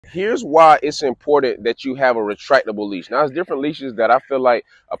Here's why it's important that you have a retractable leash. Now, there's different leashes that I feel like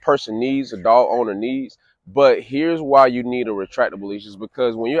a person needs, a dog owner needs. But here's why you need a retractable leash is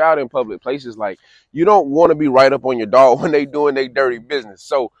because when you're out in public places, like you don't want to be right up on your dog when they doing their dirty business.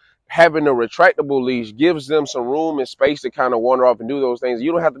 So having a retractable leash gives them some room and space to kind of wander off and do those things.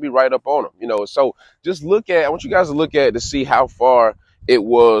 You don't have to be right up on them, you know. So just look at, I want you guys to look at to see how far it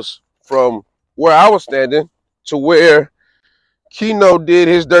was from where I was standing to where Keno did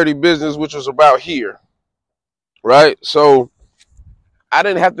his dirty business, which was about here, right? So I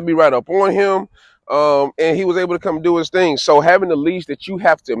didn't have to be right up on him, and he was able to come do his thing. So having the leash that you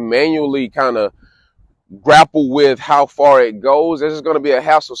have to manually kind of grapple with how far it goes, this is going to be a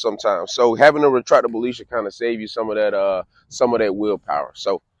hassle sometimes. So having a retractable leash will kind of save you some of that willpower.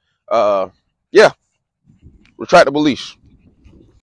 So, yeah, retractable leash.